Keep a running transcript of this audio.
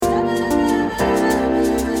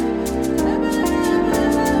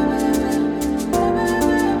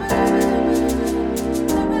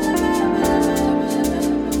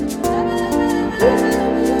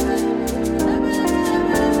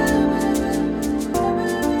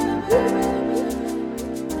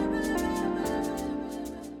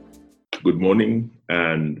morning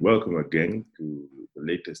and welcome again to the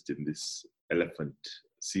latest in this elephant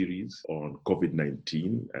series on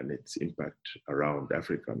COVID-19 and its impact around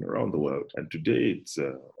Africa and around the world. And today it's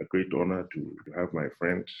a great honor to have my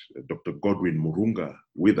friend, Dr. Godwin Murunga,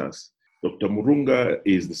 with us. Dr. Murunga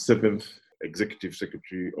is the 7th Executive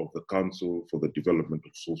Secretary of the Council for the Development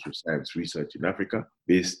of Social Science Research in Africa,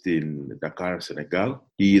 based in Dakar, Senegal.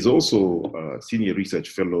 He is also a Senior Research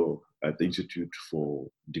Fellow at the Institute for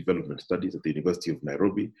Development Studies at the University of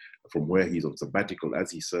Nairobi, from where he's on sabbatical as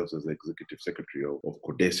he serves as the Executive Secretary of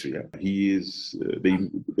CODESRIA. He is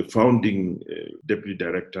the founding Deputy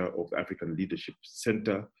Director of the African Leadership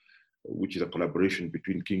Center, which is a collaboration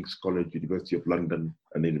between King's College, University of London,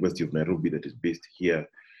 and the University of Nairobi that is based here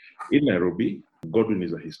in Nairobi. Godwin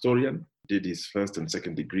is a historian, did his first and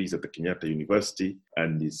second degrees at the Kenyatta University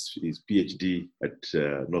and his PhD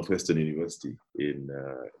at Northwestern University in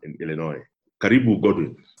Illinois. Karibu,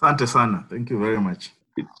 Godwin. Asante sana. Thank you very much.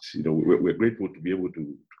 We're grateful to be able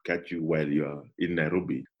to catch you while you are in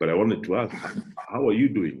Nairobi. But I wanted to ask, how are you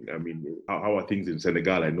doing? I mean, how are things in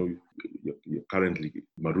Senegal? I know you're currently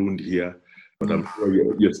marooned here, but I'm sure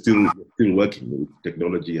you're still working.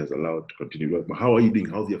 Technology has allowed to continue work. But how are you doing?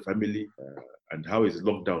 How's your family? And how is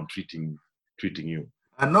lockdown treating you?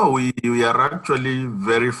 No, we are actually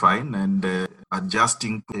very fine and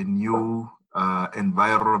adjusting to a new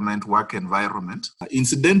work environment.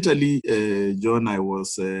 Incidentally, John, I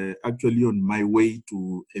was actually on my way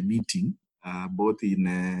to a meeting, both in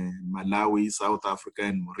Malawi, South Africa,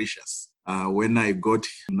 and Mauritius. When I got to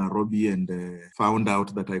Nairobi and found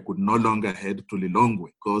out that I could no longer head to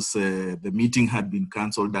Lilongwe because the meeting had been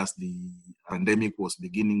cancelled as the pandemic was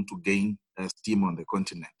beginning to gain steam on the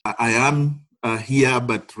continent. I am here,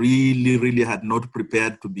 but really had not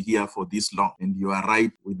prepared to be here for this long. And you are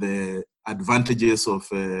right, with the advantages of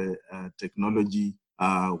technology,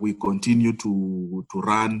 we continue to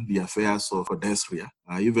run the affairs of CODESRIA,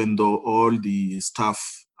 even though all the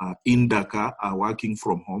staff in Dakar are working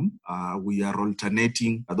from home. We are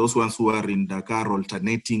alternating, those ones who are in Dakar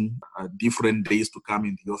alternating different days to come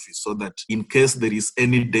in the office so that in case there is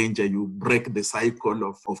any danger, you break the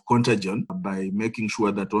cycle of contagion by making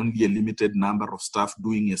sure that only a limited number of staff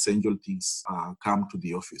doing essential things come to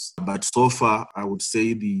the office. But so far, I would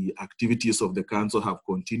say the activities of the council have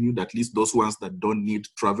continued, at least those ones that don't need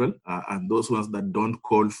travel and those ones that don't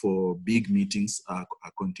call for big meetings are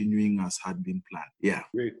continuing as had been planned. Yeah.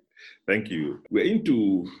 Great. Thank you. We're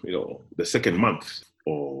into, the second month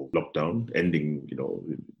of lockdown, ending,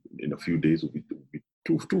 in a few days. Will be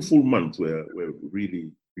two full months where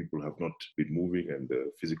really people have not been moving and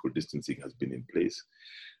the physical distancing has been in place.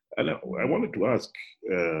 And I wanted to ask,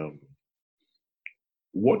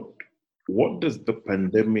 what does the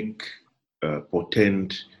pandemic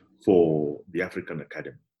portend for the African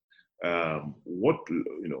Academy?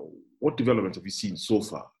 What developments have you seen so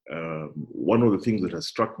far? One of the things that has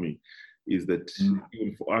struck me is that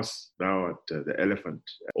even for us now at the Elephant,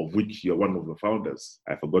 of which you're one of the founders,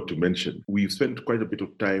 I forgot to mention, we've spent quite a bit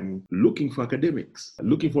of time looking for academics,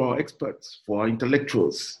 looking for our experts, for our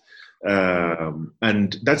intellectuals.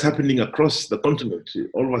 And that's happening across the continent.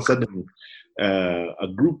 All of a sudden, a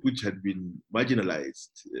group which had been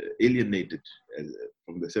marginalized, alienated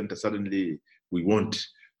from the center, suddenly we want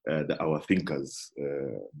our thinkers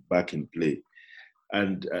back in play.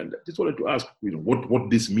 And I just wanted to ask, what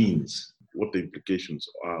this means, what the implications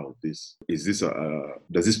are of this. Is this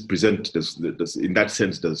does this present, in that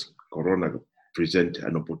sense, does Corona present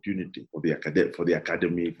an opportunity for the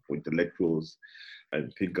academy, for intellectuals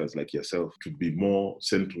and thinkers like yourself to be more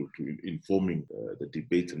central to informing the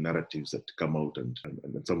debates and narratives that come out and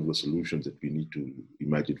some of the solutions that we need to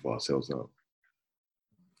imagine for ourselves now?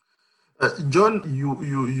 John,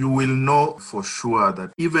 you will know for sure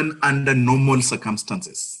that even under normal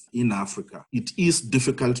circumstances in Africa, it is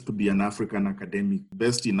difficult to be an African academic,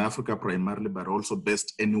 based in Africa primarily, but also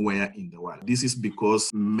based anywhere in the world. This is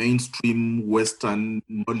because mainstream Western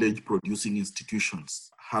knowledge-producing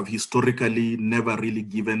institutions have historically never really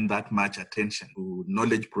given that much attention to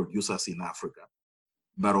knowledge producers in Africa.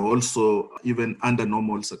 But also, even under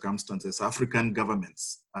normal circumstances, African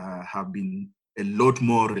governments have been a lot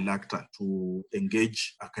more reluctant to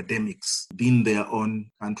engage academics within their own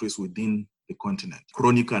countries, within the continent.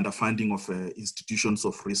 Chronic underfunding of institutions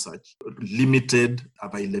of research, limited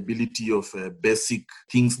availability of basic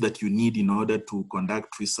things that you need in order to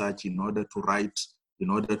conduct research, in order to write in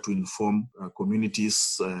order to inform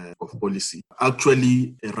communities of policy.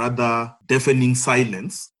 Actually, a rather deafening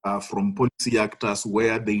silence from policy actors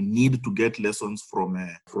where they need to get lessons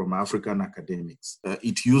from African academics.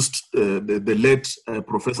 It used, the late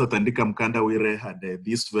Professor Tandika Mkandawire had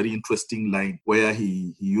this very interesting line where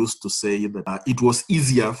he used to say that it was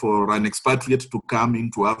easier for an expatriate to come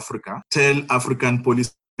into Africa, tell African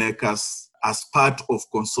policymakers as part of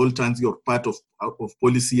consultancy or part of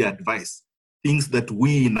policy advice, things that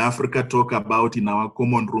we in Africa talk about in our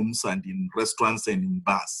common rooms and in restaurants and in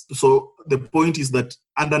bars. So the point is that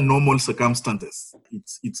under normal circumstances,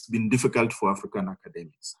 it's been difficult for African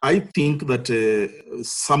academics. I think that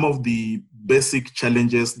some of the basic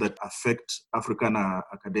challenges that affect African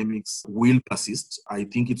academics will persist. I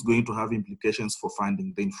think it's going to have implications for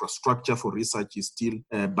funding. The infrastructure for research is still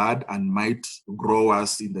bad and might grow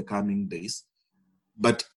us in the coming days.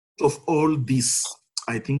 But of all this,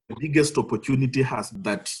 I think the biggest opportunity has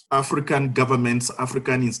that African governments,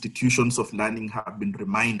 African institutions of learning have been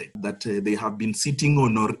reminded that they have been sitting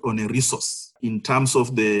on a resource in terms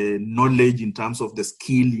of the knowledge, in terms of the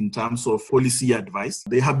skill, in terms of policy advice.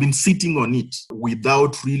 They have been sitting on it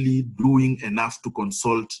without really doing enough to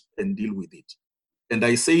consult and deal with it. And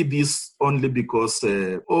I say this only because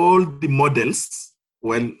all the models,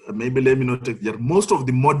 well, maybe let me not take there, most of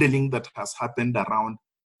the modeling that has happened around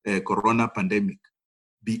corona pandemic,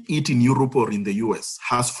 be it in Europe or in the US,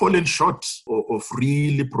 has fallen short of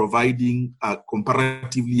really providing a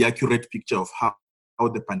comparatively accurate picture of how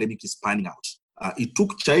the pandemic is panning out. It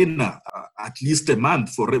took China at least a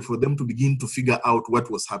month for them to begin to figure out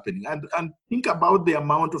what was happening. And think about the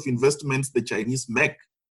amount of investments the Chinese make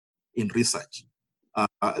in research.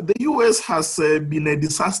 The US has been a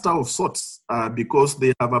disaster of sorts because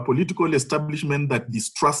they have a political establishment that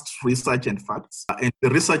distrusts research and facts. And the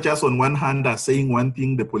researchers on one hand are saying one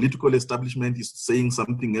thing, the political establishment is saying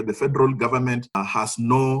something. The federal government has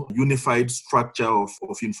no unified structure of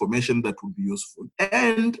information that would be useful.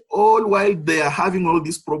 And all while they are having all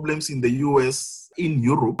these problems in the US, in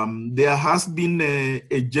Europe, there has been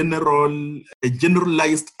a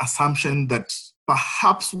generalized assumption that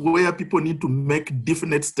perhaps where people need to make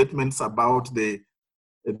definite statements about the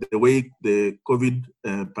way the COVID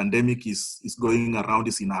pandemic is going around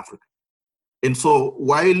is in Africa. And so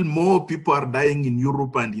while more people are dying in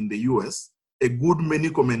Europe and in the US, a good many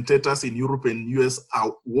commentators in Europe and US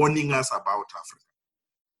are warning us about Africa.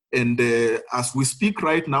 And as we speak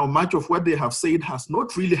right now, much of what they have said has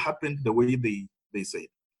not really happened the way they said.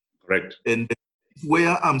 Correct. And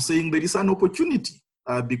where I'm saying there is an opportunity.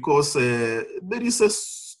 Because there is a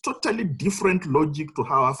totally different logic to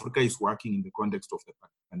how Africa is working in the context of the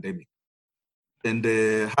pandemic. And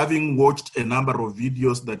having watched a number of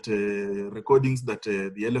videos that recordings that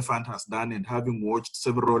the Elephant has done, and having watched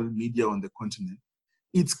several media on the continent,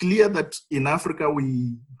 it's clear that in Africa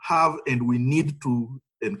we have and we need to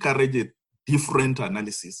encourage a different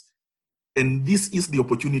analysis. And this is the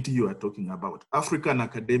opportunity you are talking about. African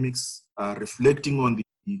academics are reflecting on the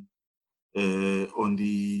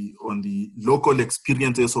local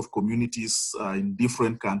experiences of communities in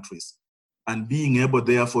different countries, and being able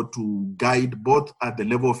therefore to guide both at the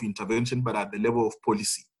level of intervention but at the level of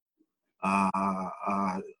policy,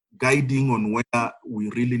 guiding on where we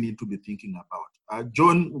really need to be thinking about.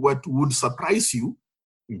 John, what would surprise you,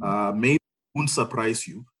 maybe won't surprise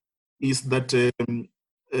you, is that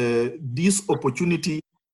this opportunity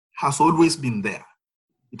has always been there.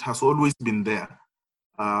 It has always been there.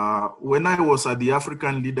 When I was at the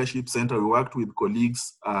African Leadership Center, we worked with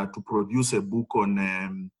colleagues to produce a book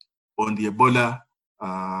on the Ebola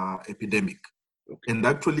epidemic. Okay. And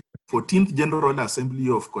actually, 14th General Assembly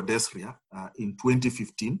of CODESRIA in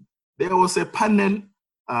 2015, there was a panel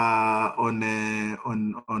on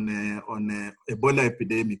Ebola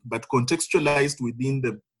epidemic, but contextualized within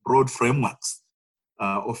the broad frameworks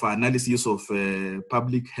of analysis of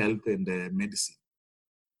public health and medicine.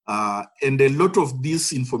 And a lot of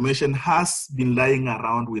this information has been lying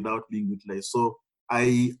around without being utilized. So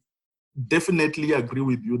I definitely agree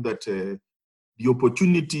with you that the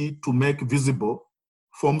opportunity to make visible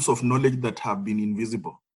forms of knowledge that have been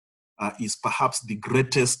invisible is perhaps the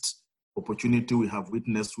greatest opportunity we have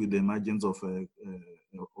witnessed with the emergence of the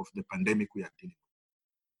pandemic we are dealing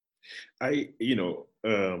with.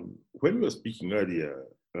 When we were speaking earlier,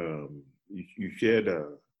 you shared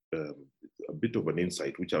a bit of an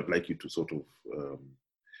insight, which I would like you to sort of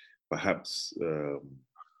perhaps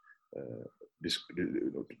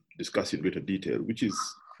discuss in greater detail, which is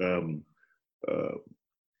the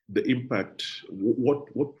impact, what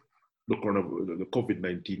the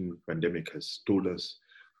COVID-19 pandemic has told us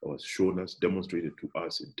or shown us, demonstrated to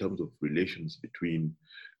us in terms of relations between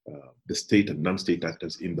the state and non-state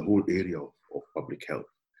actors in the whole area of public health.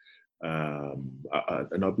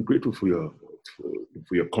 And I'll be grateful for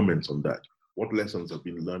your comments on that. What lessons have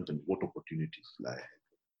been learned and what opportunities lie ahead?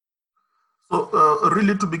 So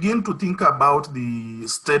really to begin to think about the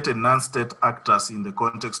state and non-state actors in the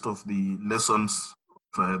context of the lessons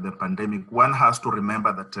of the pandemic, one has to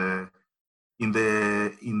remember that in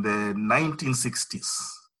the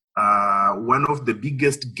 1960s, one of the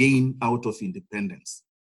biggest gain out of independence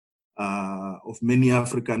of many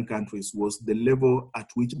African countries was the level at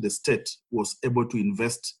which the state was able to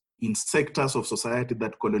invest in sectors of society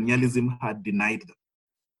that colonialism had denied them.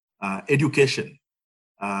 Education,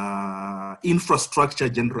 infrastructure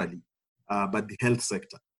generally, but the health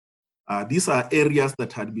sector. These are areas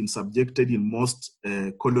that had been subjected in most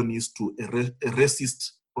colonies to a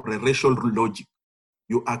racist or a racial logic.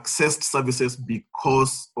 You accessed services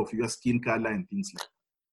because of your skin color and things like that.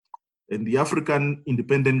 And the African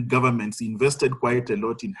independent governments invested quite a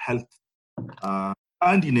lot in health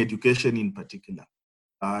and in education in particular.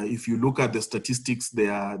 If you look at the statistics, they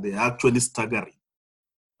are actually staggering.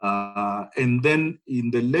 And then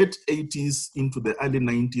in the late 80s into the early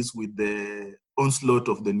 90s, with the onslaught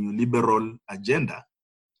of the neoliberal agenda,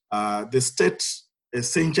 the state,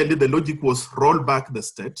 essentially the logic was roll back the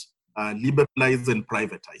state, liberalize and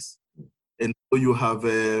privatize. And so you have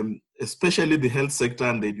especially the health sector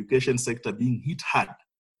and the education sector being hit hard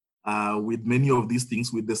with many of these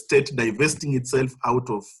things, with the state divesting itself out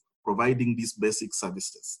of providing these basic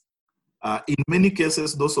services. In many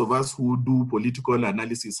cases, those of us who do political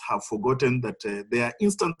analysis have forgotten that there are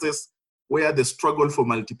instances where the struggle for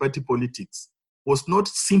multi-party politics was not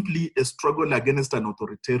simply a struggle against an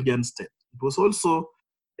authoritarian state. It was also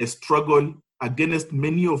a struggle against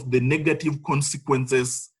many of the negative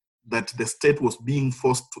consequences that the state was being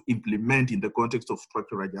forced to implement in the context of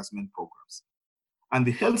structural adjustment programs. And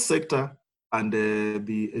the health sector and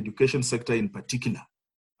the education sector in particular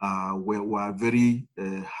were very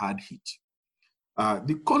hard hit.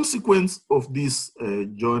 The consequence of this,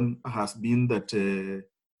 John, has been that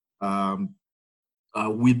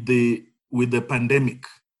with the pandemic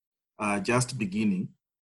just beginning,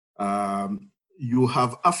 you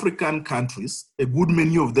have African countries, a good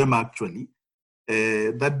many of them actually,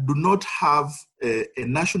 that do not have a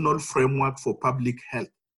national framework for public health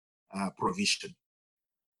provision.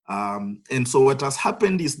 And so what has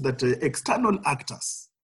happened is that external actors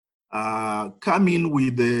come in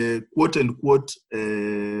with the quote unquote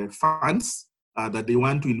funds that they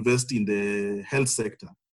want to invest in the health sector.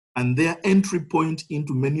 And their entry point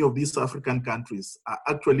into many of these African countries are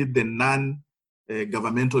actually the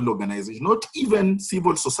non-governmental organizations, not even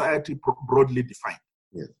civil society broadly defined.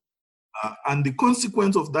 Yes. And the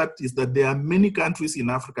consequence of that is that there are many countries in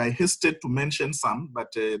Africa, I hesitate to mention some,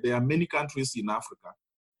 but there are many countries in Africa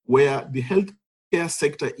where the healthcare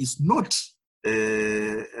sector is not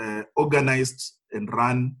organized and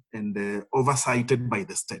run and oversighted by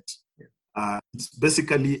the state. It's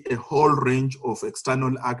basically a whole range of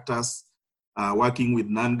external actors working with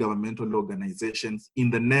non-governmental organizations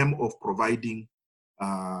in the name of providing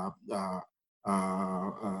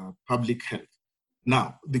public health.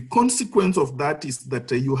 Now, the consequence of that is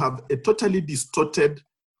that you have a totally distorted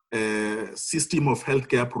system of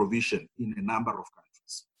healthcare provision in a number of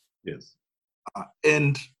countries. Yes.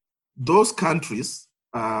 And those countries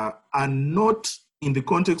are not, in the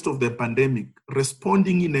context of the pandemic,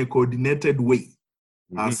 responding in a coordinated way.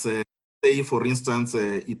 As, say, for instance,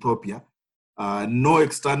 Ethiopia. No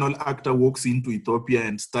external actor walks into Ethiopia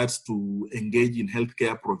and starts to engage in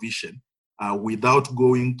healthcare provision without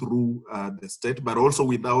going through the state, but also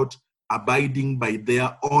without abiding by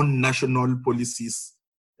their own national policies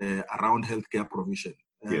around healthcare provision.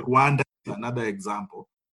 Rwanda is another example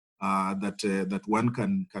that one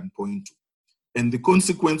can point to. And the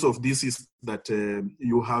consequence of this is that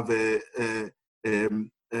you have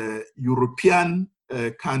European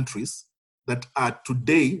countries that are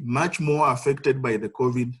today much more affected by the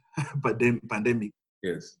COVID pandemic.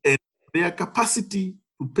 Yes. And their capacity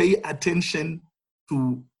to pay attention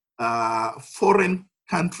to foreign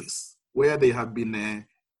countries where they have been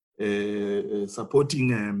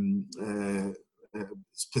supporting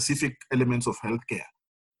specific elements of healthcare,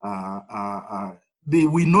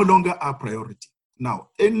 we no longer are priority. Now,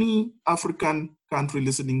 any African country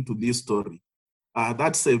listening to this story,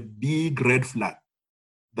 that's a big red flag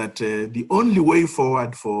that the only way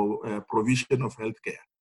forward for provision of healthcare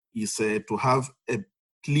is to have a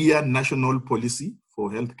clear national policy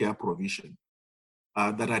for healthcare provision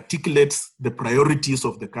that articulates the priorities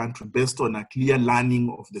of the country based on a clear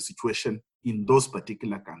learning of the situation in those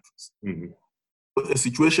particular countries. Mm-hmm. A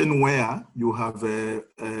situation where you have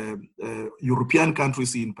European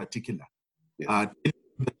countries in particular, Yes.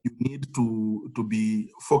 you need to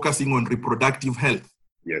be focusing on reproductive health,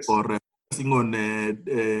 Yes. or focusing on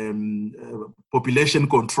population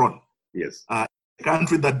control. Yes. A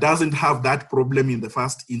country that doesn't have that problem in the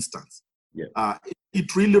first instance. Yeah.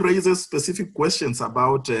 It really raises specific questions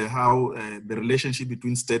about how the relationship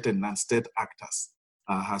between state and non-state actors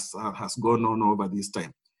has gone on over this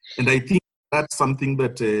time. And I think that's something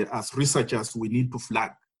that as researchers we need to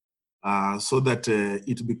flag, so that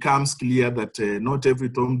it becomes clear that not every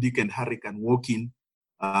Tom, Dick, and Harry can walk in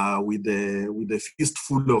with a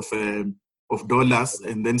fistful of dollars,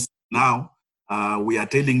 and then now we are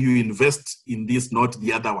telling you invest in this, not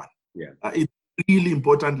the other one. Yeah. It's a really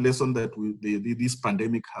important lesson that this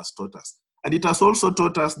pandemic has taught us. And it has also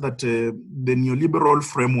taught us that the neoliberal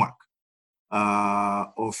framework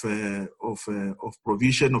of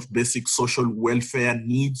provision of basic social welfare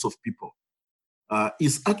needs of people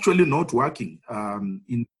is actually not working.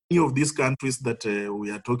 In many of these countries that we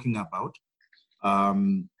are talking about,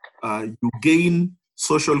 you gain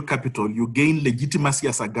social capital, you gain legitimacy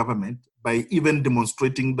as a government by even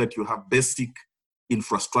demonstrating that you have basic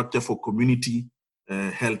infrastructure for community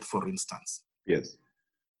health, for instance. Yes.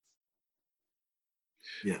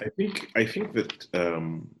 Yeah. I think that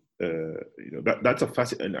that's a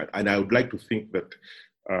fascinating, and I would like to think that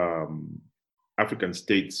African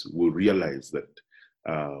states will realize that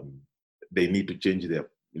they need to change their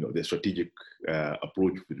strategic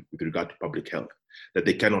approach with regard to public health. That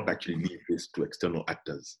they cannot actually leave this to external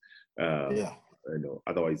actors.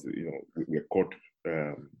 Otherwise, we are caught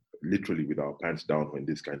literally with our pants down when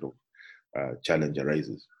this kind of challenge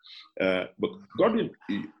arises. But Godwin,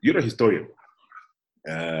 you're a historian.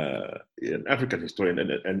 An African historian,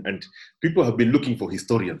 and people have been looking for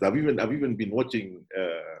historians. I've even been watching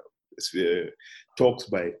talks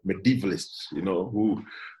by medievalists, who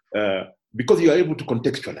because you are able to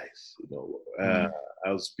contextualize.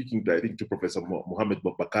 I was speaking, I think, to Professor Mohammed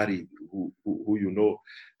Bakari, who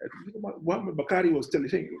Mohammed Bakari was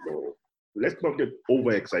saying, let's not get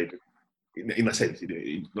overexcited. In a sense,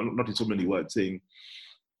 not in so many words, saying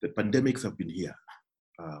the pandemics have been here.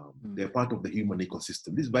 They're part of the human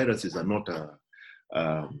ecosystem. These viruses are not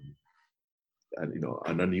an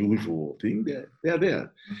unusual thing. They're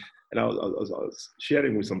there. And I was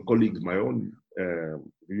sharing with some colleagues my own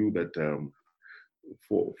view that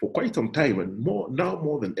for quite some time, and more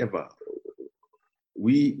than ever,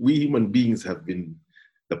 we human beings have been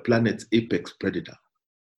the planet's apex predator,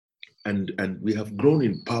 and we have grown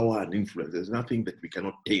in power and influence. There's nothing that we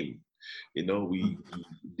cannot tame.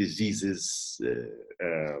 Diseases,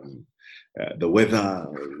 the weather.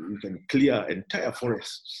 We can clear entire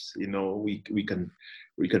forests. We can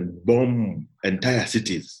bomb entire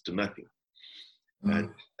cities to nothing.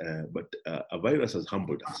 But a virus has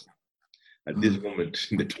humbled us. At this moment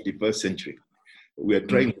in the 21st century, we are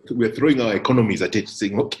throwing our economies at it,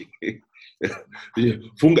 saying, okay,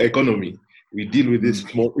 funga economy. We deal with this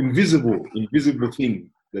more invisible thing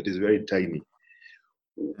that is very tiny.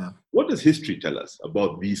 Yeah. What does history tell us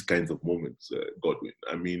about these kinds of moments, Godwin?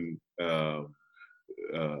 I mean,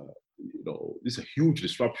 this is a huge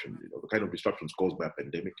disruption. The kind of disruptions caused by a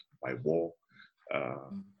pandemic, by war.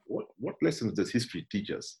 What lessons does history teach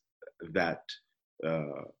us that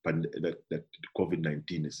that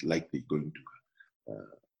COVID-19 is likely going to,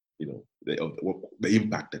 the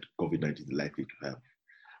impact that COVID-19 is likely to have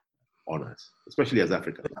on us, especially as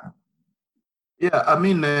Africans? Yeah, I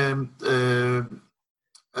mean.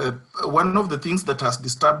 One of the things that has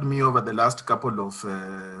disturbed me over the last couple of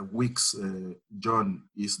weeks, John,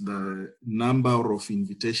 is the number of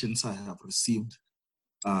invitations I have received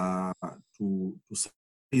to say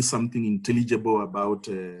something intelligible about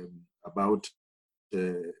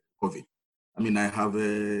COVID. I mean, I have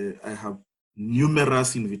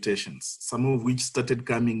numerous invitations, some of which started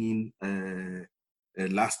coming in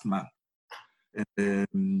last month.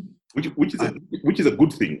 Which is a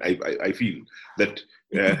good thing. I feel that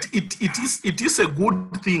it is a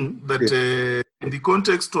good thing that in the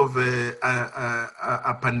context of a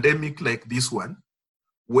pandemic like this one,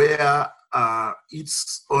 where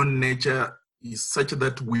its own nature is such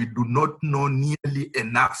that we do not know nearly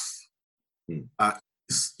enough.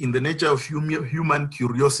 It's in the nature of human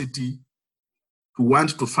curiosity to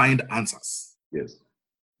want to find answers. Yes.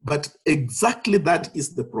 But exactly that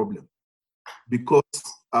is the problem. Because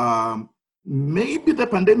maybe the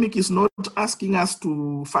pandemic is not asking us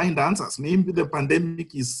to find answers. Maybe the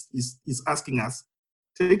pandemic is asking us,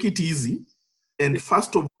 take it easy, and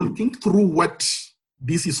first of all, think through what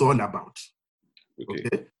this is all about.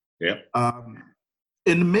 Okay? Yeah.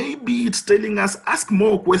 And maybe it's telling us, ask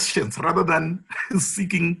more questions rather than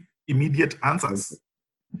seeking immediate answers.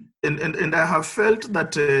 And I have felt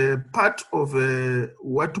that part of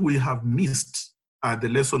what we have missed are the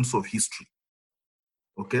lessons of history.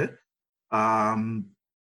 Okay?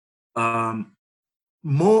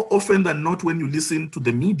 More often than not, when you listen to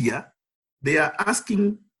the media, they are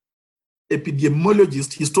asking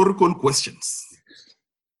epidemiologists historical questions.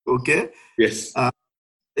 Okay? Yes.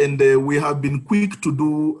 And we have been quick to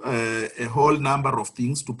do a whole number of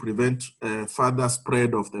things to prevent further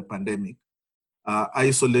spread of the pandemic.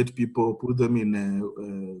 Isolate people, put them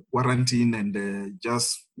in quarantine, and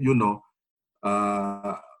just,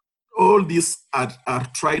 all these are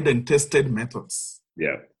tried and tested methods.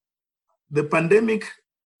 Yeah. The pandemic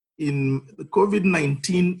in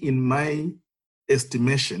COVID-19, in my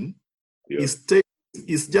estimation, is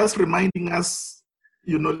just reminding us,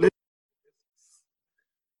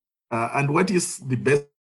 and what is the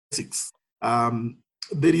basics?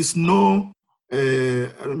 There is no,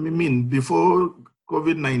 before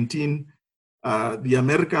COVID-19, the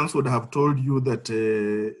Americans would have told you that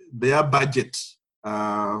their budget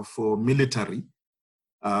for military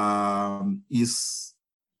there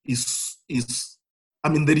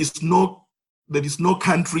is no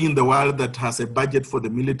country in the world that has a budget for the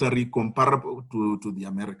military comparable to the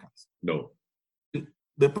Americans. No.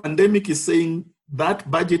 The pandemic is saying that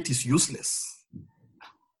budget is useless.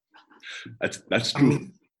 That's true.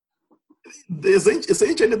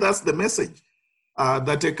 Essentially, that's the message.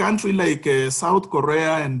 That a country like South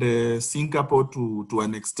Korea and Singapore, to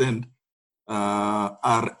an extent,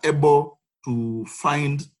 are able to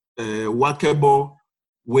find workable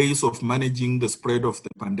ways of managing the spread of the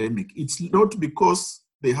pandemic. It's not because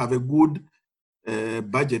they have a good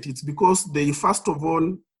budget. It's because they, first of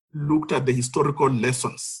all, looked at the historical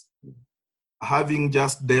lessons. Having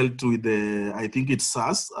just dealt with I think it's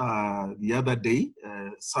SARS the other day,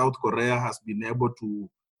 South Korea has been able to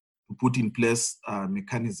put in place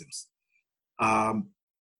mechanisms.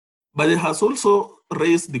 But it has also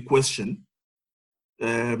raised the question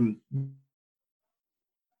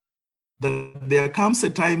that there comes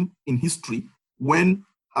a time in history when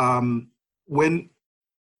a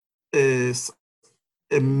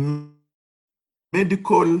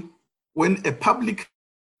public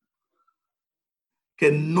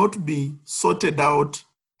cannot be sorted out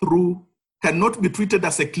cannot be treated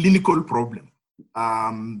as a clinical problem.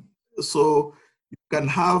 So you can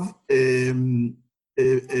have the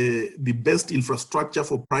best infrastructure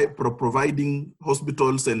for providing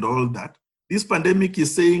hospitals and all that. This pandemic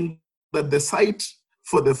is saying that the site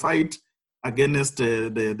for the fight against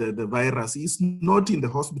the virus is not in the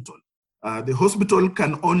hospital. The hospital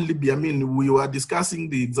can only be, we were discussing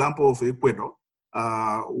the example of Ecuador,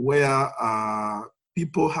 where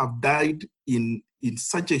people have died in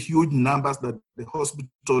such a huge numbers that the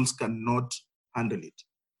hospitals cannot handle it.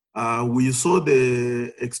 We saw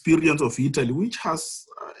the experience of Italy, which has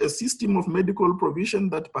a system of medical provision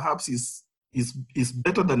that perhaps is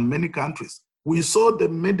better than many countries. We saw the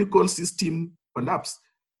medical system collapse.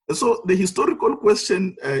 So the historical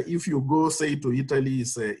question, if you go, say, to Italy,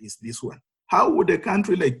 is this one. How would a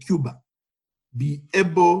country like Cuba be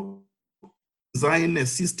able to design a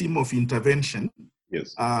system of intervention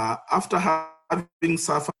after having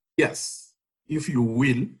suffered years, if you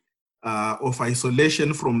will, of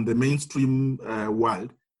isolation from the mainstream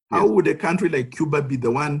world? How would a country like Cuba be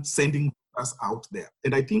the one sending us out there?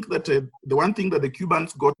 And I think that the one thing that the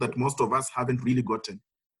Cubans got that most of us haven't really gotten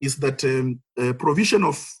is that provision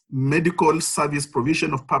of medical service,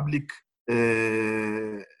 provision of public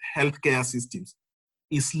healthcare systems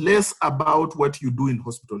is less about what you do in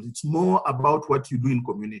hospitals. It's more about what you do in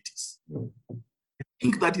communities. I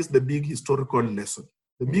think that is the big historical lesson.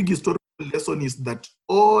 The big historical lesson is that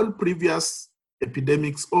all previous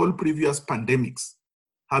epidemics, all previous pandemics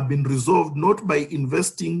have been resolved not by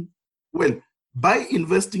investing, by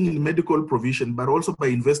investing in medical provision, but also by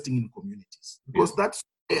investing in communities, because that's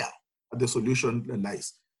where the solution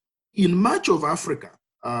lies. In much of Africa,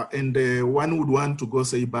 and one would want to go,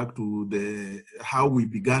 say, back to how we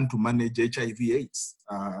began to manage HIV/AIDS,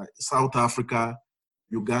 South Africa,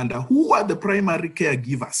 Uganda, who are the primary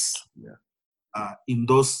caregivers in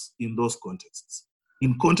those contexts?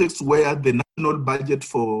 In contexts where the national budget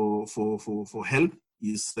for health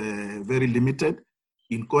is very limited,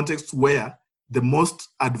 in contexts where the most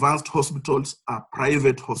advanced hospitals are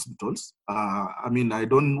private hospitals. I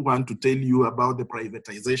don't want to tell you about the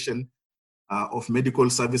privatization of medical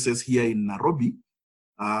services here in Nairobi,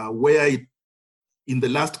 where in the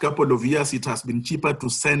last couple of years, it has been cheaper to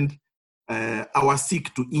send our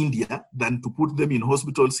sick to India than to put them in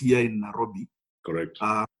hospitals here in Nairobi. Correct.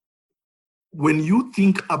 When you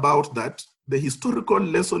think about that, the historical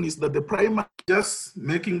lesson is that the primary, just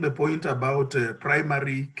making the point about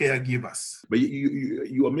primary caregivers. But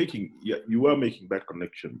you are making that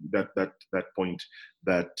connection, that point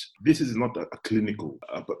that this is not a clinical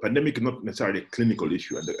pandemic, is not necessarily a clinical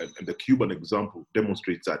issue, and the Cuban example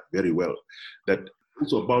demonstrates that very well. That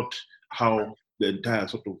it's about how the entire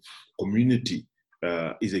sort of community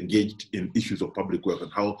is engaged in issues of public work,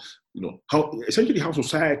 and how essentially how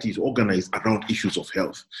society is organized around issues of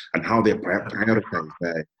health and how they're prioritized.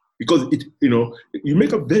 Because you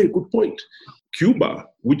make a very good point. Cuba,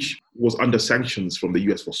 which was under sanctions from the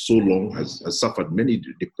US for so long, has suffered many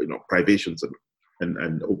privations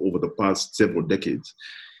and over the past several decades,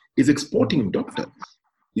 is exporting doctors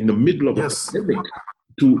in the middle of a pandemic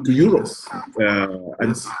to Europe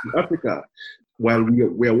and to Africa. While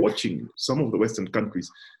we are watching, some of the Western countries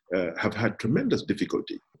have had tremendous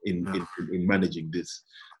difficulty in managing this,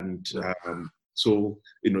 and so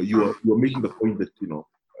you are making the point that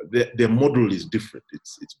their model is different.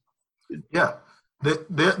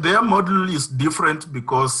 Their model is different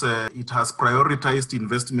because it has prioritized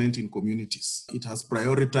investment in communities. It has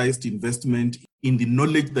prioritized investment in the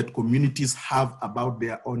knowledge that communities have about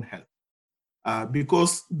their own health.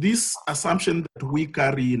 Because this assumption that we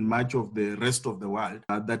carry in much of the rest of the world,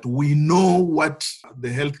 that we know what the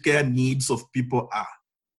healthcare needs of people are.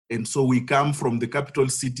 And so we come from the capital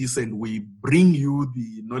cities and we bring you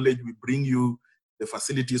the knowledge, we bring you the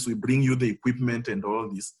facilities, we bring you the equipment and all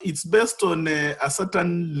this. It's based on a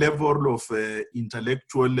certain level of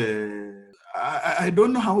intellectual, I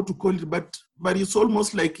don't know how to call it, but it's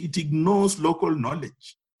almost like it ignores local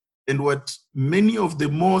knowledge. And what many of the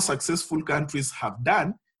more successful countries have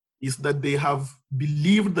done is that they have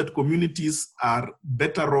believed that communities are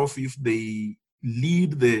better off if they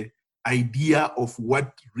lead the idea of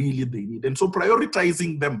what really they need. And so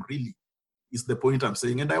prioritizing them really is the point I'm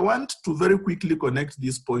saying. And I want to very quickly connect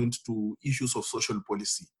this point to issues of social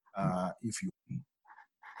policy, if you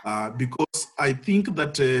will. Because I think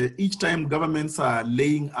that each time governments are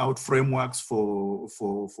laying out frameworks for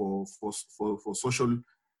social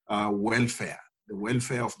welfare, the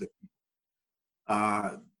welfare of the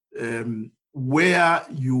people, where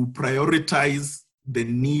you prioritize the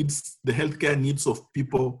needs, the healthcare needs of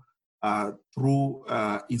people through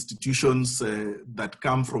institutions that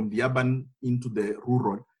come from the urban into the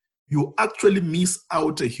rural, you actually miss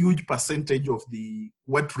out a huge percentage of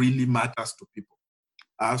what really matters to people.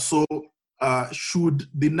 So should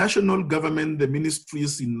the national government, the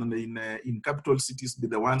ministries in capital cities be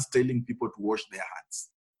the ones telling people to wash their hands?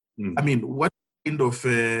 I mean, what kind of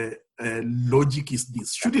logic is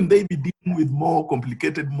this? Shouldn't they be dealing with more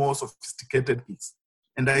complicated, more sophisticated things?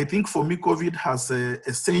 And I think for me, COVID has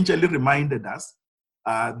essentially reminded us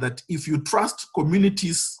that if you trust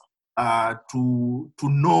communities to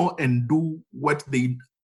know and do what they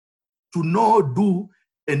do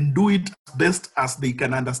and do it best as they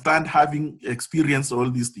can understand, having experienced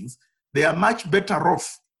all these things, they are much better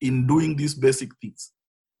off in doing these basic things.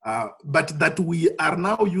 But that we are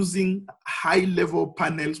now using high-level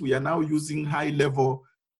panels, we are now using high-level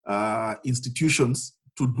institutions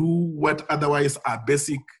to do what otherwise are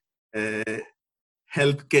basic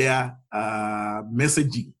healthcare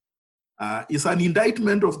messaging. Is an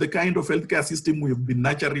indictment of the kind of healthcare system we've been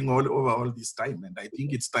nurturing all over all this time. And I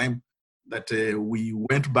think it's time that we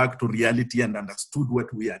went back to reality and understood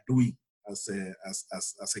what we are doing as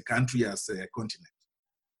a country, as a continent.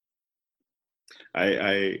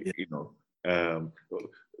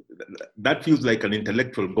 That feels like an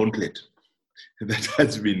intellectual gauntlet that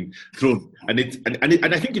has been thrown, and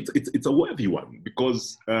I think it's a worthy one,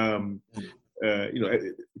 because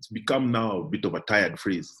it's become now a bit of a tired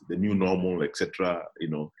phrase, the new normal, etc.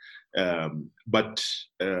 But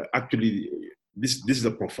actually, this is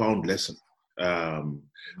a profound lesson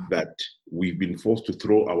that we've been forced to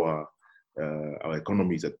throw our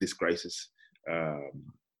economies at this crisis.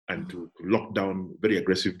 And to lock down very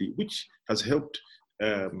aggressively, which has helped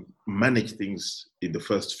manage things in the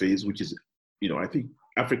first phase, which is, I think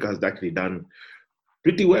Africa has actually done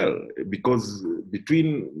pretty well, because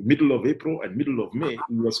between middle of April and middle of May,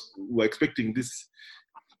 we were expecting this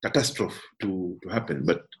catastrophe to happen,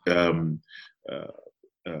 but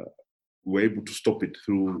we were able to stop it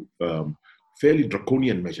through fairly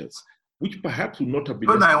draconian measures, which perhaps would not have been.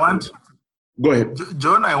 Go ahead.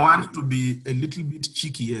 John, I want to be a little bit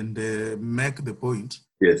cheeky and make the point.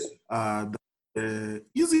 Yes.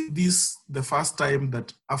 Is this the first time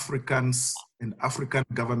that Africans and African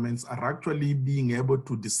governments are actually being able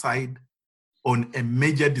to decide on a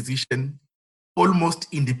major decision almost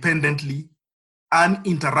independently,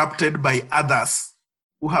 uninterrupted by others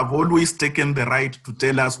who have always taken the right to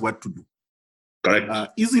tell us what to do.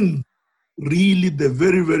 Correct. Isn't really the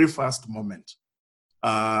very, very first moment.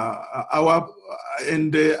 Some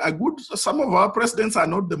of our presidents are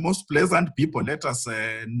not the most pleasant people. Let us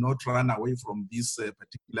not run away from this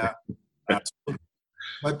particular story.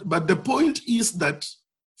 But the point is that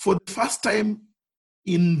for the first time,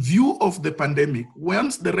 in view of the pandemic,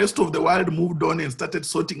 once the rest of the world moved on and started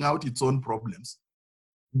sorting out its own problems,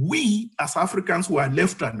 we as Africans were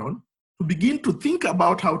left alone to begin to think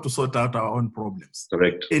about how to sort out our own problems.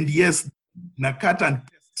 Correct. And yes, cut and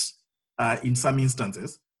paste in some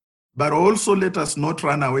instances, but also let us not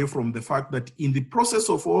run away from the fact that in the process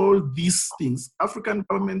of all these things, African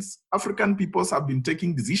governments, African peoples have been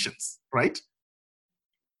taking decisions, right?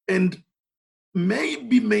 And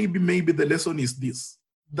maybe the lesson is this,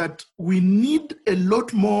 that we need a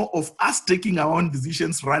lot more of us taking our own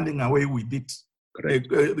decisions, running away with it. Correct.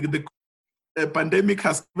 The pandemic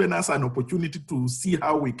has given us an opportunity to see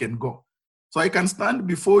how we can go. So I can stand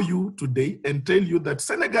before you today and tell you that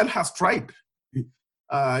Senegal has tried.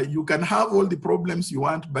 You can have all the problems you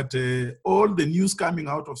want, but all the news coming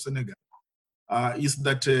out of Senegal is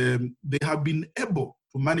that they have been able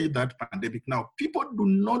to manage that pandemic. Now, people do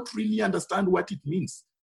not really understand what it means.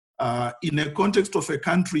 In a context of a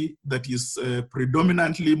country that is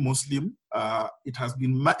predominantly Muslim, it has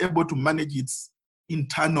been able to manage its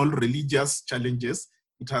internal religious challenges.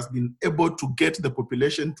 It has been able to get the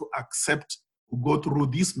population to accept, to go through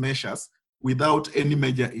these measures without any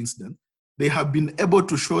major incident. They have been able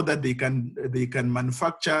to show that they can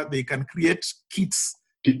manufacture, they can create kits.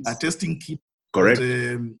 Testing kits. Correct.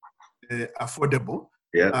 That, affordable.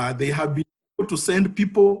 Yeah. They have been able to send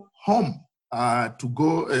people home to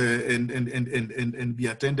go and be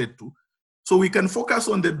attended to. So we can focus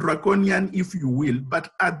on the draconian, if you will,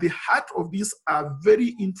 but at the heart of these are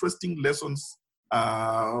very interesting lessons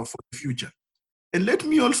for the future. And let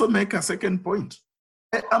me also make a second point.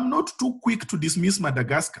 I'm not too quick to dismiss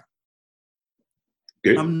Madagascar.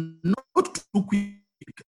 Okay. I'm not too quick.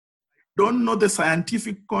 Don't know the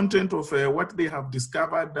scientific content of what they have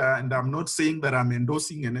discovered, and I'm not saying that I'm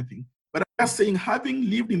endorsing anything, but I'm just saying, having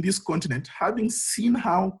lived in this continent, having seen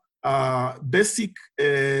how basic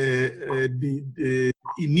the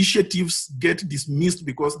initiatives get dismissed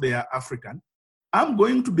because they are African, I'm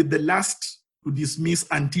going to be the last to dismiss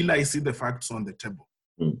until I see the facts on the table.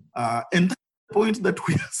 And that's the point that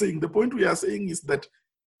we are saying. The point we are saying is that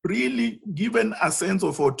really, given a sense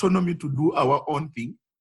of autonomy to do our own thing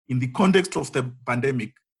in the context of the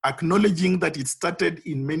pandemic, acknowledging that it started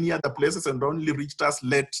in many other places and only reached us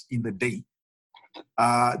late in the day,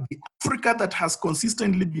 the Africa that has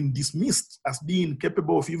consistently been dismissed as being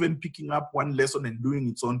capable of even picking up one lesson and doing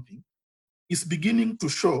its own thing is beginning to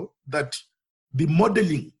show that the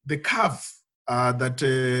modeling, the curve that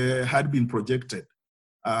had been projected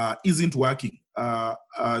isn't working.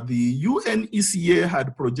 The UNECA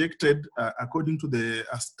had projected, according to the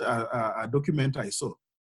document I saw,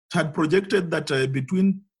 had projected that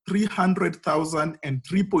between 300,000 and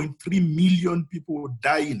 3.3 million people would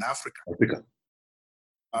die in Africa.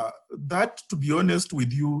 That, to be honest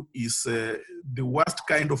with you, is the worst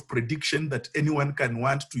kind of prediction that anyone can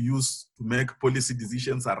want to use to make policy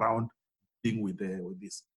decisions around dealing with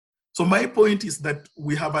this. So my point is that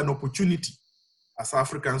we have an opportunity as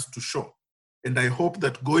Africans to show, and I hope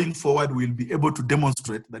that going forward we'll be able to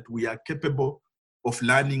demonstrate that we are capable of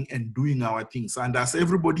learning and doing our things. And as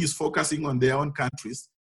everybody is focusing on their own countries,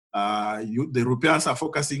 the Europeans are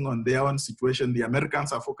focusing on their own situation, the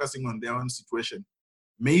Americans are focusing on their own situation.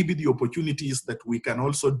 Maybe the opportunity is that we can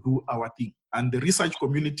also do our thing. And the research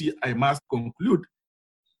community, I must conclude,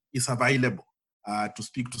 is available to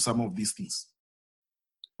speak to some of these things.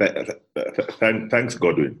 Thanks,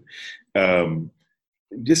 Godwin.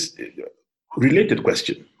 Just related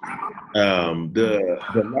question.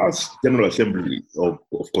 The last General Assembly of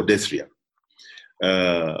Codesria,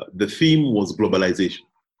 the theme was globalization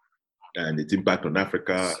and its impact on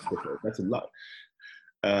Africa. That's a lot.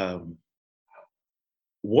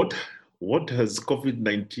 What has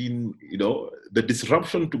COVID-19, the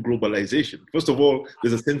disruption to globalization? First of all,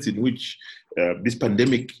 there's a sense in which this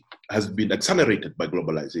pandemic has been accelerated by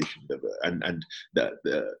globalization, and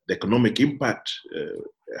the economic impact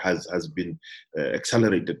has been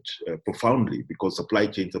accelerated profoundly because supply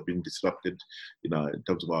chains have been disrupted, in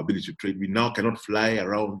terms of our ability to trade. We now cannot fly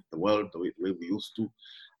around the world the way we used to.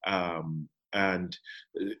 And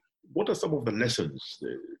what are some of the lessons,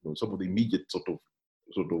 some of the immediate sort of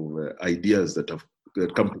ideas that have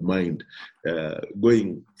that come to mind,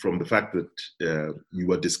 going from the fact that you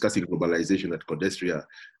were discussing globalization at Codestria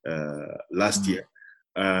last year,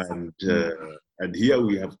 and here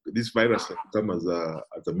we have this virus has come as a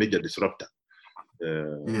major disruptor.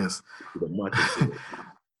 Yes. To the market.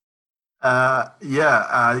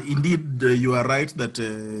 Indeed, you are right that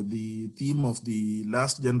the theme of the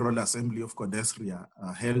last General Assembly of Codestria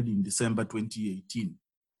held in December 2018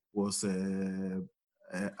 was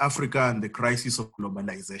Africa and the crisis of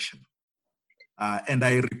globalization. And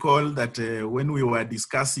I recall that when we were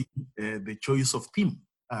discussing the choice of theme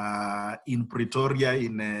in Pretoria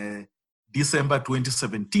in December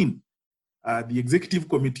 2017, the executive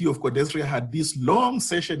committee of Codestria had this long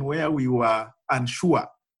session where we were unsure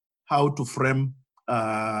how to frame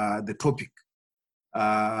the topic.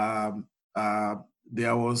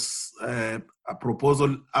 There was a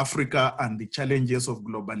proposal, Africa and the challenges of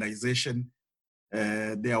globalization.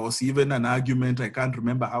 There was even an argument, I can't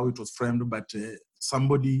remember how it was framed, but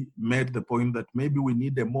somebody made the point that maybe we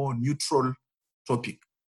need a more neutral topic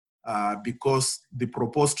because the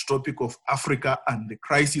proposed topic of Africa and the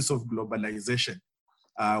crisis of globalization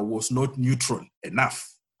was not neutral enough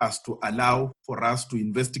as to allow for us to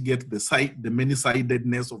investigate the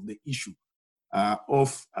many-sidedness of the issue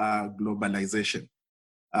of globalization.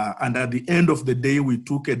 And at the end of the day, we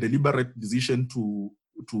took a deliberate decision to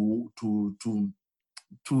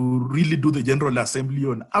really do the General Assembly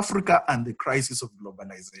on Africa and the crisis of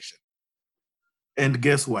globalization. And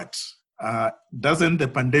guess what? Doesn't the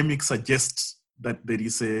pandemic suggest that there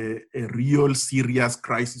is a real serious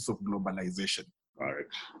crisis of globalization?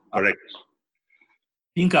 Correct.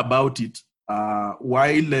 Think about it.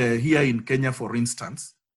 While here in Kenya, for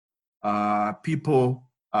instance, people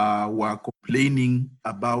were complaining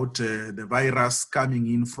about the virus coming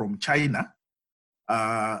in from China,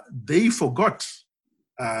 they forgot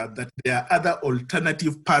that there are other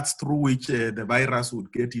alternative paths through which the virus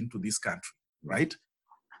would get into this country, right?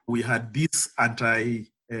 We had this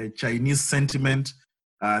anti-Chinese sentiment.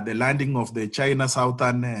 The landing of the China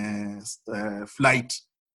Southern flight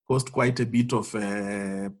caused quite a bit of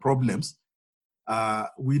problems.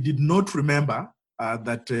 We did not remember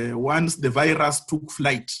that once the virus took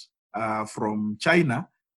flight from China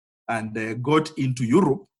and got into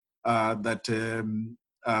Europe,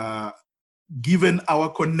 given our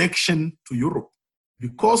connection to Europe,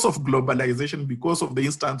 because of globalization, because of the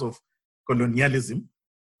instance of colonialism,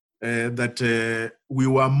 that we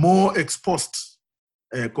were more exposed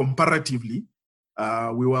comparatively.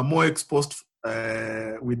 We were more exposed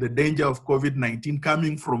with the danger of COVID-19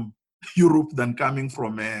 coming from Europe than coming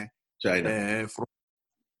from China.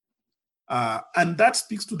 And that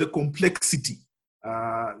speaks to the complexity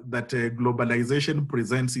that globalization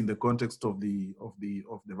presents in the context of the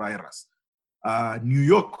virus. New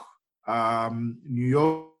York,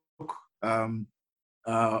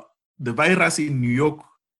 the virus in New York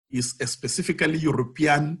is a specifically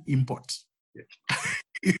European import.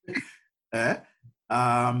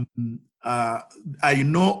 I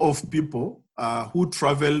know of people who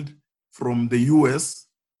traveled from the US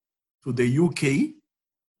to the UK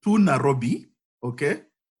to Nairobi, okay?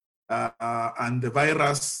 And the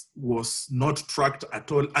virus was not tracked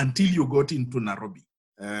at all until you got into Nairobi.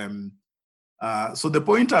 So the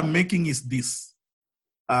point I'm making is this.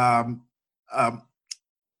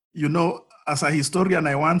 You know, as a historian,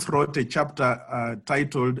 I once wrote a chapter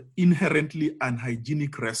titled "Inherently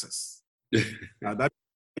Unhygienic Races." That's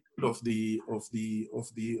of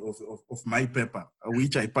my paper,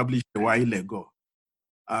 which I published a while ago.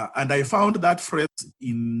 And I found that phrase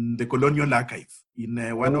in the Colonial Archive, in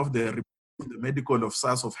one of the medical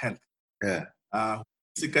officers of health.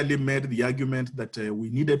 Basically made the argument that we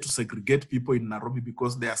needed to segregate people in Nairobi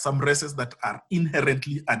because there are some races that are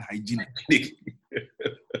inherently unhygienic.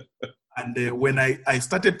 And when I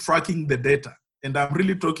started tracking the data, and I'm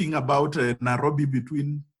really talking about Nairobi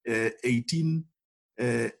between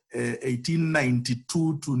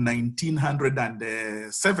 1892 to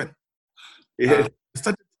 1907. I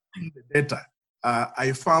started tracking the data.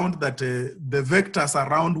 I found that the vectors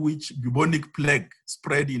around which bubonic plague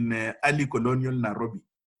spread in early colonial Nairobi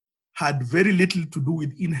had very little to do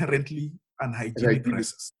with inherently unhygienic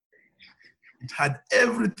races. It had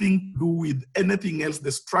everything to do with anything else,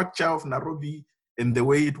 the structure of Nairobi and the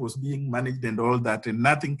way it was being managed and all that, and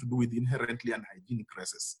nothing to do with inherently unhygienic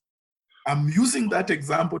races. I'm using that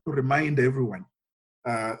example to remind everyone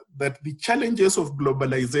that the challenges of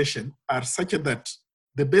globalization are such that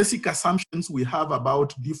the basic assumptions we have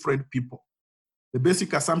about different people, the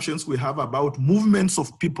basic assumptions we have about movements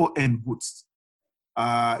of people and goods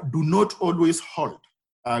do not always hold.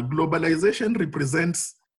 Globalization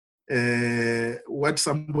represents what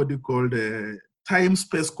somebody called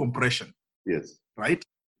time-space compression. Yes. Right?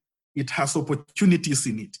 It has opportunities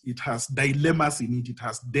in it. It has dilemmas in it. It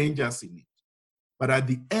has dangers in it. But at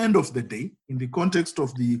the end of the day, in the context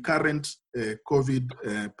of the current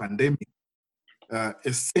COVID pandemic,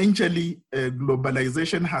 essentially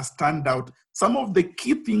globalization has turned out some of the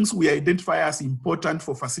key things we identify as important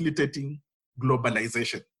for facilitating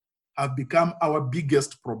globalization have become our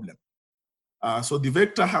biggest problem. So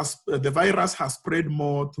the virus has spread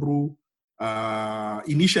more through,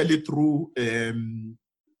 initially through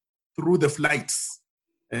the flights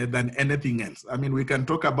than anything else. I mean, we can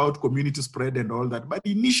talk about community spread and all that, but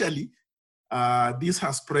initially this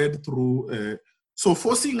has spread through, so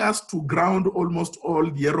forcing us to ground almost all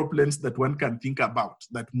the aeroplanes that one can think about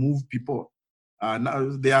that move people.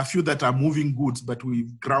 Now, there are a few that are moving goods, but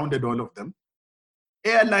we've grounded all of them.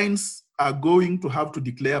 Airlines are going to have to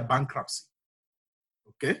declare bankruptcy.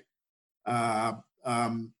 Okay,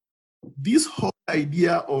 this whole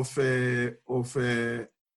idea of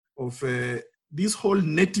this whole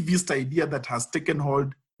nativist idea that has taken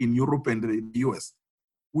hold in Europe and the US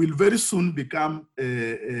will very soon become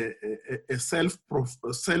a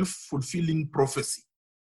self-fulfilling prophecy,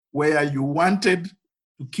 where you wanted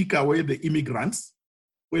to kick away the immigrants.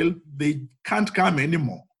 Well, they can't come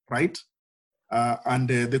anymore, right? And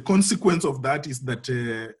the consequence of that is that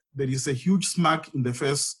there is a huge smack in the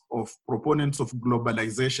face of proponents of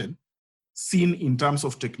globalization, seen in terms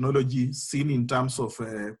of technology, seen in terms of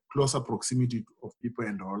closer proximity of people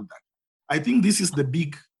and all that. I think this is the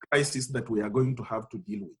big crisis that we are going to have to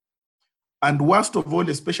deal with. And worst of all,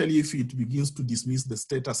 especially if it begins to dismiss the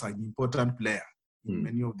state as an important player in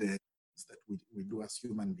many of the things that we do as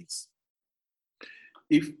human beings.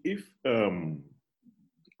 If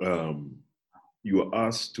you are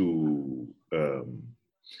asked to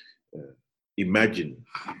imagine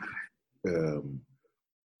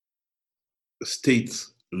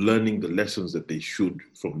states learning the lessons that they should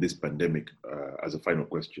from this pandemic, as a final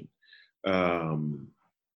question,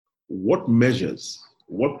 what measures,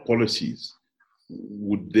 what policies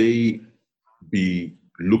would they be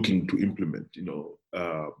looking to implement, to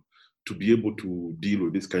be able to deal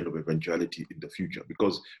with this kind of eventuality in the future?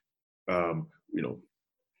 Because,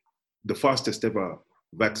 the fastest ever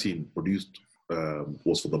vaccine produced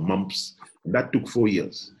was for the mumps. That took 4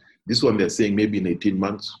 years. This one, they're saying maybe in 18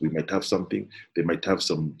 months, we might have something. They might have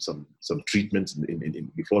some treatments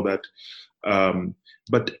in before that.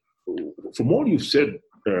 But from all you've said,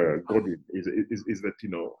 Godwin, is that,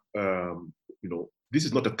 this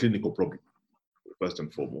is not a clinical problem, first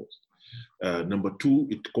and foremost. Number two,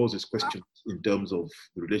 it causes questions in terms of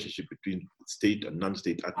the relationship between state and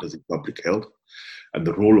non-state actors in public health and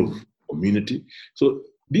the role of community. So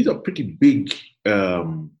these are pretty big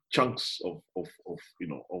chunks of the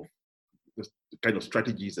kind of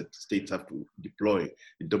strategies that states have to deploy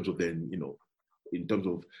in terms of in terms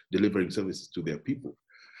of delivering services to their people.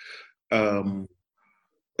 And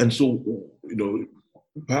so,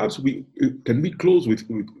 perhaps can we close with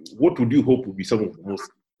what would you hope would be some of the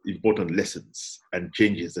most important lessons and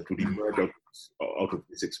changes that would emerge out of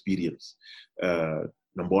this experience?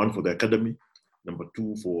 Number one, for the academy. Number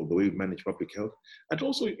two, for the way we manage public health, and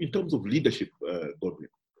also in terms of leadership, Godwin.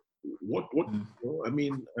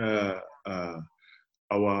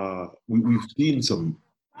 We've seen some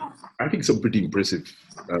pretty impressive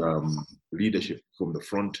leadership from the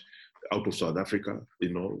front out of South Africa.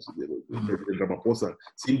 President Ramaphosa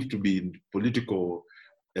seemed to be in political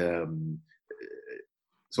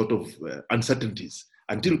sort of uncertainties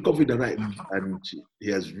until COVID arrived, and he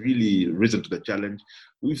has really risen to the challenge.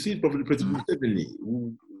 We've seen probably President Museveni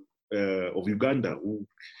of Uganda, who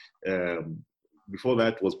before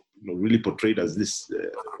that was really portrayed as this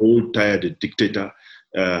old, tired dictator.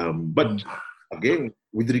 But again,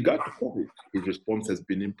 with regard to COVID, his response has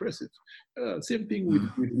been impressive. Same thing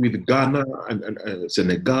with Ghana and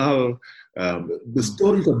Senegal. The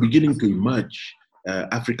stories are beginning to emerge.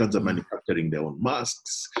 Africans are manufacturing their own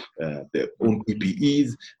masks, their own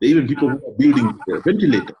PPEs. There are even people who are building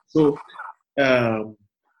ventilators. So,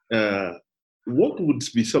 what would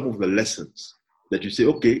be some of the lessons that you say,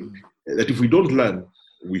 okay, that if we don't learn,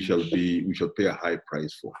 we shall pay a high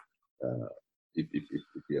price for, if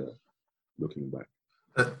you're looking back?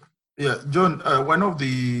 Yeah, John. One of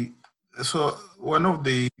the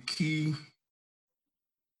key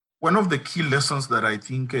lessons that I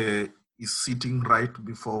think is sitting right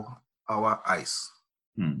before our eyes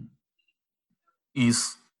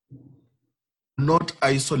is not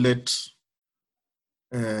isolate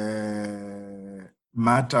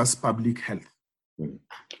matters public health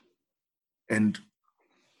and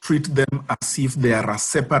treat them as if they are a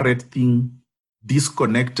separate thing,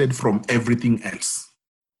 disconnected from everything else.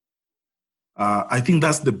 I think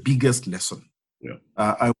that's the biggest lesson. Yeah.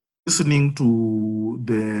 I was listening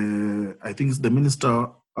to I think it's the Minister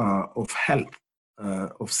of Health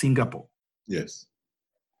of Singapore. Yes.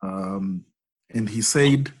 And he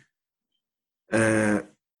said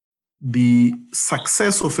the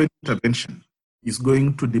success of an intervention is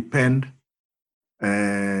going to depend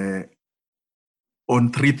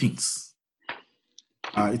on three things.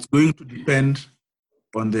 It's going to depend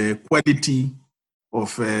on the quality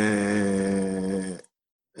of the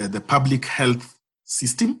public health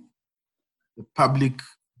system, the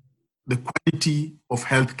quality of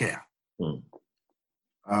healthcare.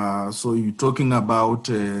 So you're talking about,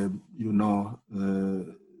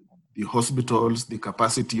 the hospitals, the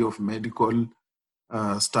capacity of medical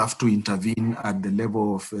staff to intervene at the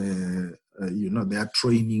level of, their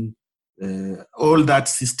training. All that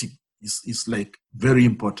system is like very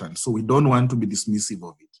important. So we don't want to be dismissive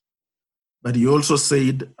of it. But he also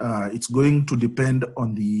said it's going to depend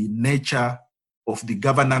on the nature of the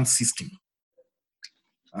governance system,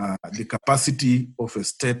 the capacity of a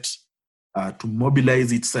state to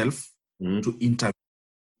mobilize itself to intervene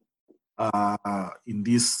in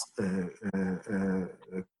this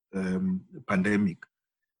pandemic.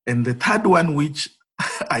 And the third one, which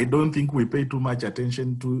I don't think we pay too much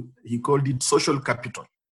attention to, he called it social capital.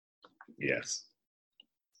 Yes.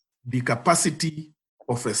 The capacity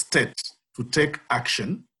of a state to take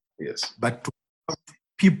action, yes, but to have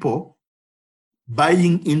people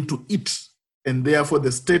buying into it, and therefore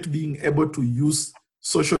the state being able to use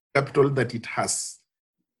social capital that it has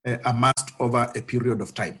amassed over a period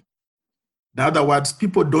of time. In other words,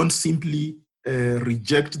 people don't simply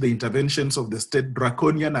reject the interventions of the state,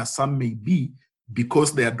 draconian as some may be,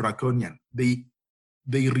 because they are draconian. They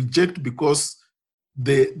reject because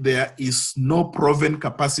there is no proven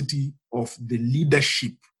capacity of the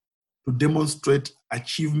leadership to demonstrate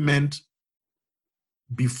achievement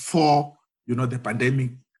before the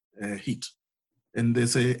pandemic hit. And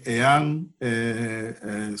there's a young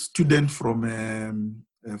student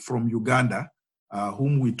from Uganda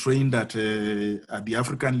whom we trained at the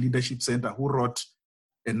African Leadership Center, who wrote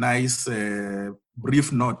a nice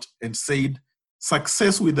brief note and said,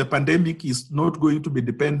 success with the pandemic is not going to be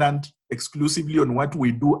dependent exclusively on what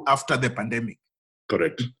we do after the pandemic.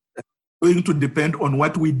 Correct. It's going to depend on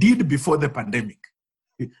what we did before the pandemic.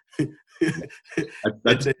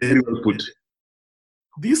 That's very well put.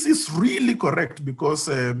 This is really correct, because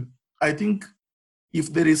I think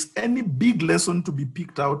if there is any big lesson to be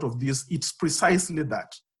picked out of this, it's precisely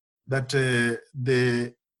that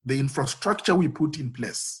the infrastructure we put in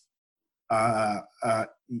place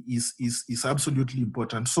is absolutely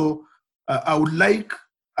important. So I would like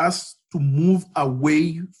us to move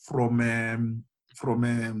away from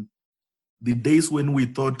the days when we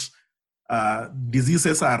thought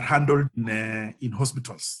diseases are handled in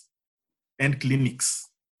hospitals and clinics,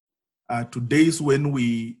 to days when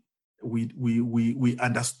we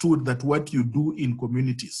understood that what you do in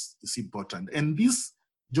communities is important. And this,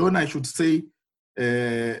 John, I should say,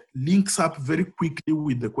 links up very quickly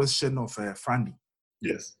with the question of funding.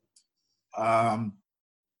 Yes.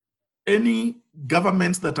 Any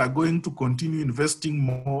governments that are going to continue investing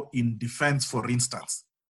more in defense, for instance,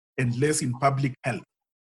 and less in public health,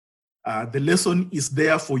 the lesson is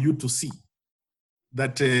there for you to see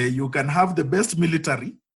that you can have the best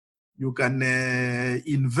military, you can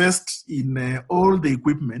invest in all the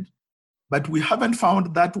equipment, but we haven't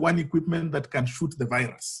found that one equipment that can shoot the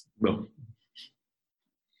virus. No.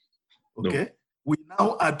 Okay. No. We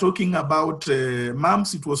now are talking about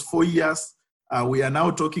mumps, it was 4 years. We are now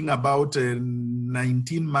talking about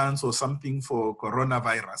 19 months or something for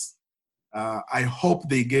coronavirus. I hope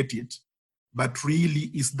they get it, but really,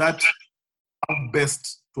 is that how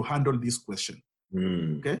best to handle this question?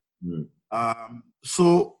 Okay.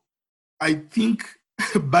 So I think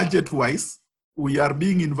budget-wise, we are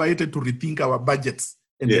being invited to rethink our budgets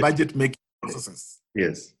and budget-making processes.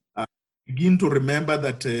 Yes. Begin to remember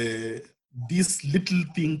that this little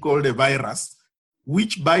thing called a virus,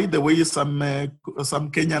 which, by the way, some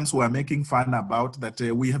Kenyans were making fun about, that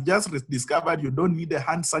we have just discovered you don't need a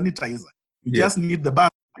hand sanitizer. You just need the bar.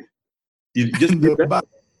 You just need the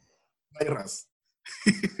virus.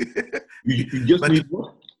 you just need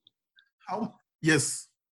what? How? Yes.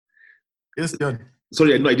 Yes, John.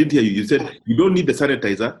 Sorry, no, I didn't hear you. You said you don't need the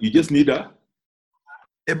sanitizer. You just need a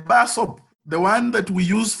bar soap, the one that we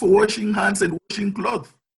use for washing hands and washing clothes.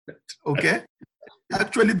 Okay.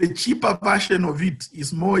 Actually, the cheaper version of it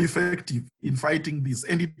is more effective in fighting this,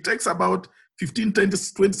 and it takes about 15,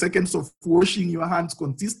 20 seconds of washing your hands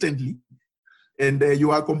consistently, and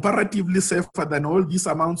you are comparatively safer than all these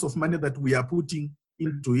amounts of money that we are putting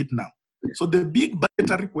into it now. So the big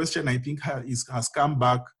budgetary question, I think, has come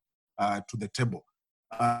back to the table.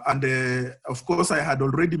 Of course, I had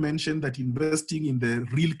already mentioned that investing in the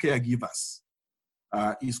real caregivers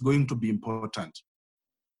is going to be important.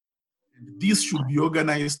 This should be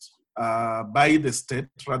organized by the state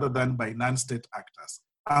rather than by non-state actors.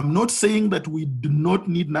 I'm not saying that we do not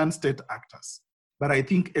need non-state actors, but I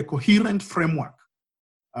think a coherent framework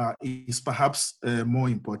is perhaps more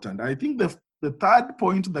important. I think the third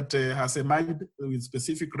point that has emerged with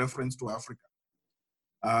specific reference to Africa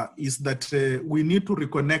is that we need to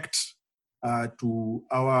reconnect to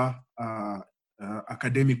our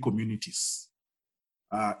academic communities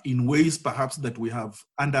in ways perhaps that we have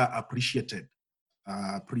underappreciated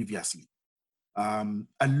previously.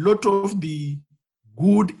 A lot of the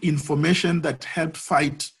good information that helped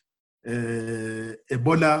fight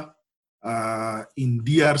Ebola in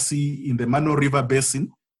DRC, in the Mano River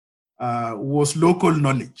Basin, was local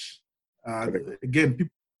knowledge. Again,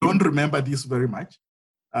 people don't remember this very much.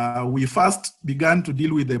 We first began to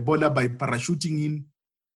deal with Ebola by parachuting in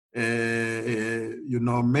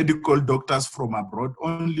medical doctors from abroad,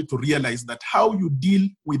 only to realize that how you deal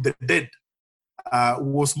with the dead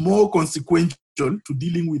was more consequential to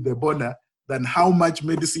dealing with Ebola than how much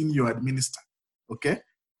medicine you administer, okay?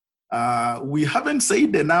 We haven't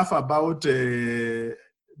said enough about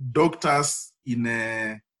doctors in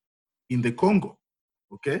the Congo,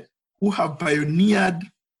 okay, who have pioneered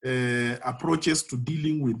approaches to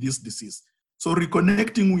dealing with this disease. So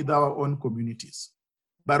reconnecting with our own communities.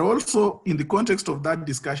 But also in the context of that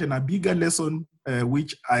discussion, a bigger lesson,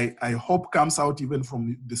 which I hope comes out even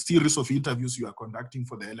from the series of interviews you are conducting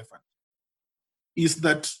for the elephant, is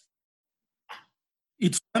that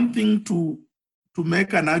it's one thing to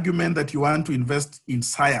make an argument that you want to invest in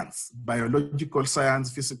science, biological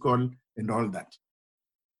science, physical, and all that.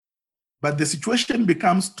 But the situation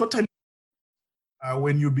becomes totally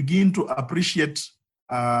when you begin to appreciate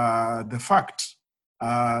the fact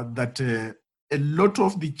that a lot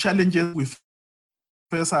of the challenges we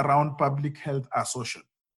face around public health are social.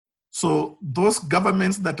 So those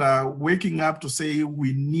governments that are waking up to say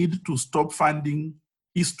we need to stop funding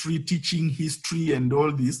history, teaching history and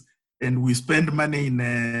all this, and we spend money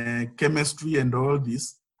in chemistry and all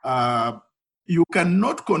this, you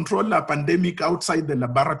cannot control a pandemic outside the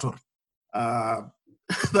laboratory.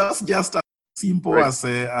 That's just as simple as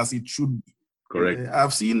it should be. Correct.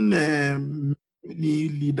 I've seen many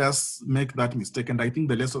leaders make that mistake, and I think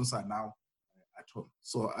the lessons are now at home.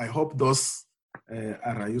 So I hope those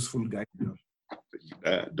are a useful guide.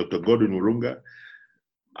 Dr. Godwin Murunga,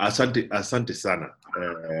 asante sana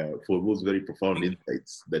for those very profound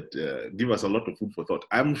insights that give us a lot of food for thought.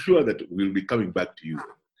 I'm sure that we'll be coming back to you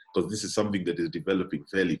because this is something that is developing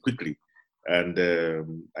fairly quickly. And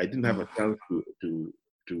I didn't have a chance to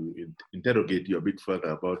interrogate you a bit further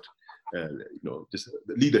about just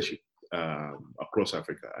the leadership across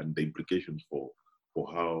Africa and the implications for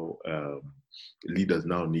how leaders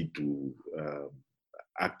now need to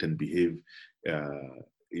act and behave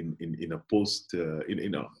in a post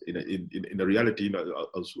in a reality. I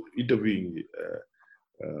was interviewing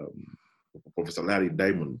Professor Larry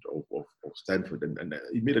Diamond of Stanford, and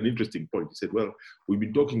he made an interesting point. He said, "Well, we've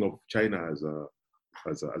been talking of China as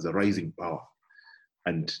a rising power,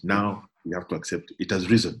 and now we have to accept it has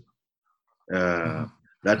risen."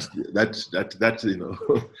 That's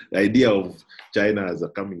the idea of China as a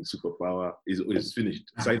coming superpower is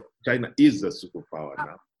finished. China is a superpower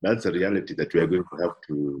now. That's a reality that we are going to have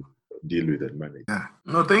to deal with and manage. Yeah.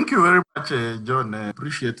 No, thank you very much, John. I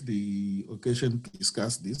appreciate the occasion to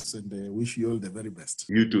discuss this, and wish you all the very best.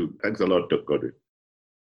 You too. Thanks a lot, Dr. Godwin.